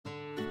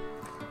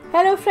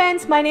Hello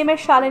friends, my name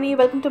is Shalini.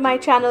 Welcome to my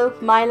channel,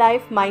 My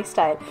Life, My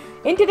Style.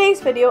 In today's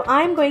video,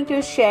 I'm going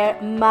to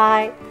share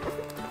my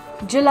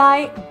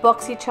July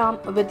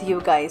BoxyCharm with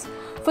you guys.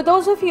 For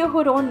those of you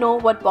who don't know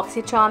what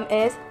BoxyCharm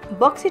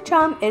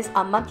is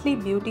a monthly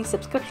beauty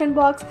subscription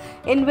box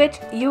in which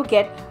you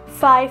get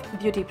 5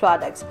 beauty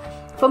products.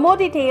 For more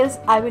details,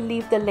 I will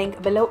leave the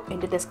link below in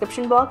the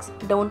description box.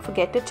 Don't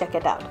forget to check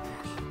it out.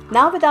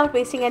 Now, without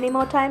wasting any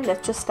more time,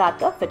 let's just start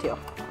the video.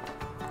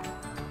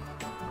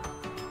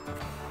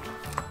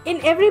 In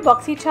every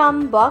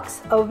BoxyCharm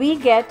box, we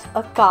get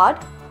a card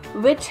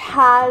which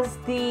has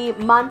the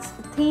month's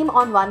theme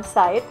on one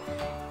side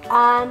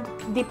and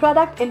the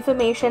product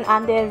information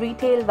and their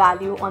retail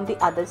value on the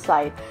other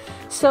side.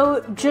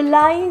 So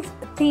July's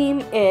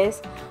theme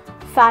is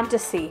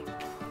fantasy.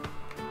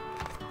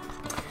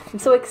 I'm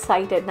so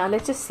excited. Now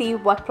let's just see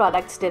what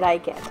products did I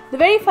get. The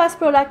very first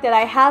product that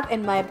I have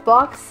in my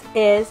box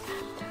is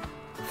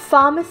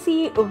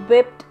Pharmacy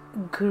Whipped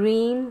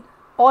Green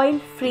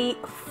Oil-Free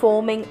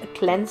Foaming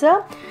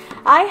Cleanser.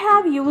 I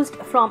have used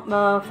from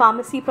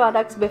pharmacy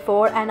products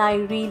before and I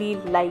really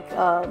like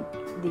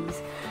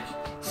these.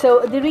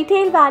 So the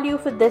retail value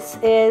for this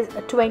is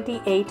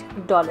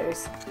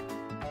 $28.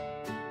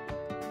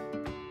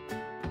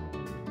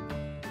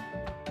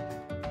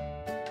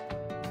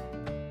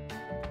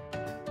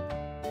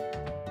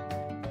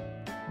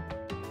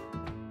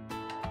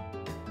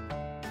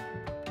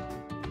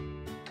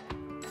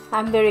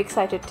 I'm very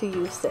excited to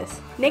use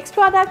this. Next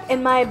product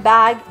in my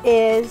bag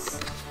is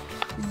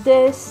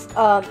this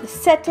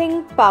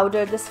setting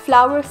powder, this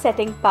flower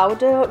setting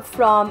powder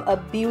from a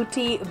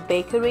beauty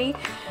bakery.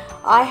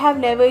 I have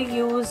never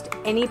used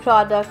any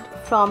product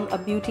from a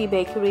beauty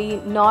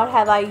bakery, nor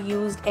have I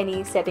used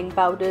any setting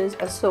powders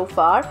so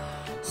far.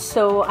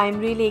 So I'm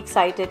really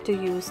excited to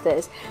use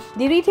this.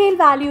 The retail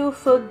value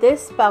for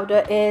this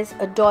powder is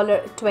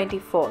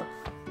 $1.24.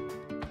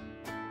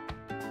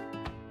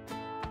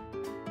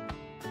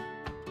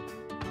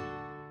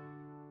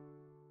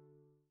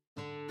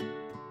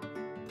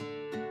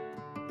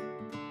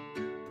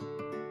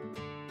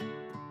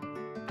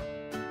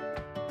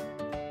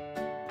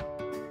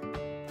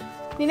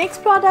 The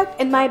next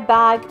product in my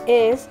bag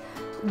is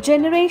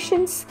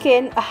Generation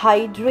Skin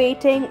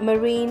Hydrating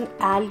Marine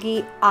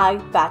Algae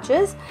Eye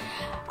Patches.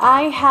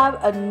 I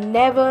have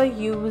never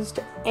used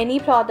any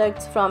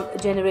products from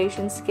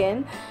Generation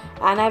Skin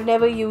and I've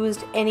never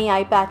used any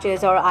eye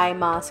patches or eye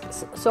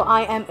masks. So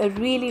I am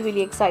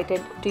really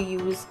excited to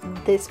use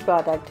this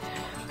product.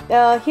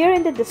 Here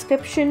in the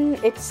description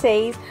it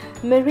says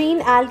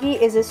marine algae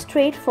is a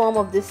straight form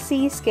of the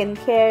sea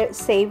skincare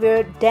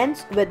savior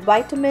dense with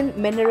vitamin,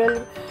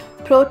 mineral,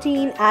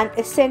 protein and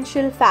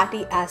essential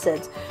fatty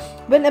acids.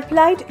 When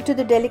applied to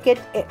the delicate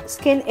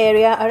skin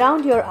area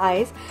around your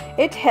eyes,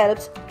 it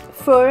helps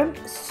firm,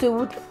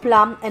 soothe,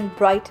 plump and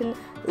brighten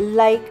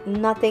like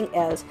nothing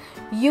else.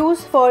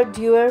 Use for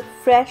dewy,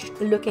 fresh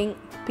looking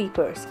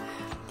peepers.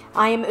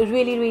 I am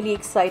really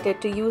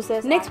excited to use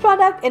this. Next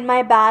product in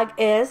my bag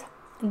is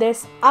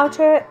this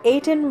Outer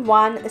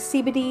 8-in-1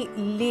 CBD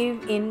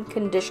leave-in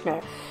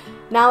conditioner.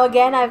 Now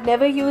again, I've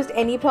never used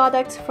any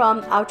products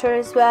from Outer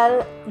as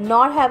well,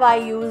 nor have I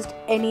used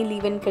any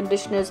leave-in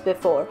conditioners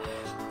before.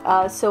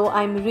 So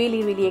I'm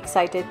really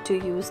excited to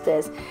use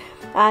this.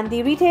 And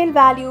the retail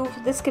value for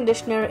this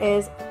conditioner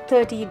is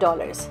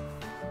 $30.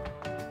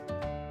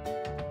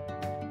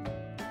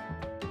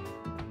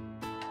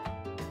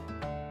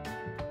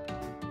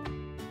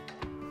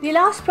 The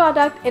last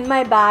product in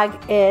my bag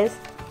is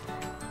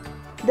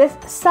this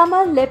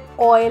Summer Lip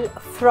Oil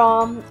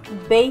from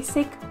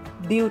Basic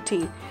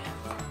Beauty.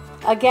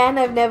 Again,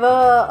 I've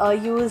never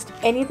used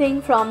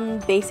anything from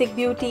Basic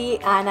Beauty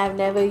and I've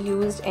never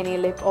used any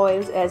lip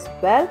oils as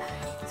well.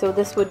 So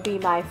this would be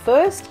my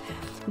first.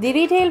 The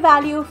retail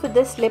value for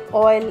this lip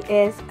oil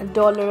is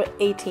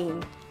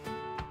 $1.18.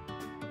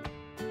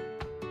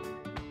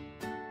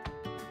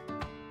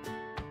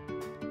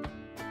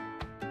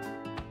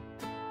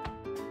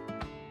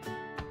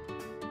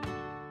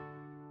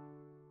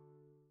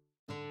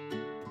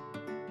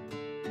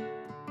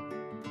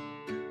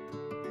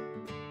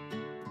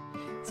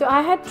 So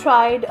I had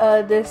tried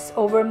this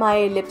over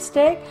my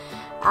lipstick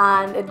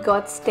and it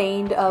got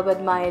stained with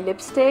my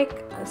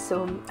lipstick.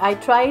 So I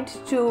tried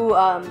to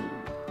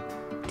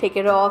take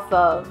it off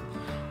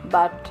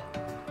but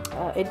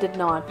it did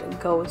not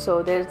go.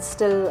 So there's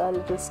still a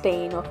little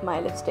stain of my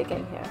lipstick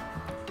in here.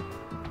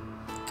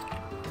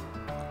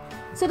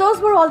 So those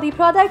were all the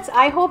products.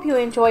 I hope you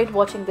enjoyed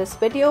watching this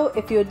video.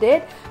 If you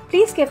did,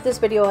 please give this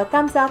video a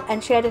thumbs up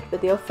and share it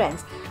with your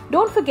friends.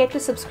 Don't forget to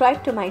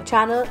subscribe to my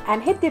channel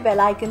and hit the bell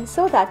icon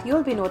so that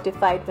you'll be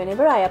notified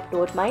whenever I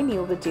upload my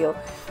new video.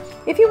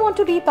 If you want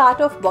to be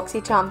part of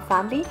BoxyCharm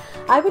family,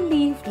 I will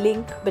leave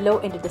link below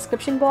in the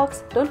description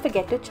box. Don't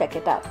forget to check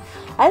it out.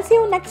 I'll see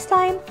you next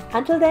time.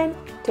 Until then,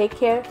 take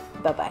care.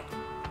 Bye-bye.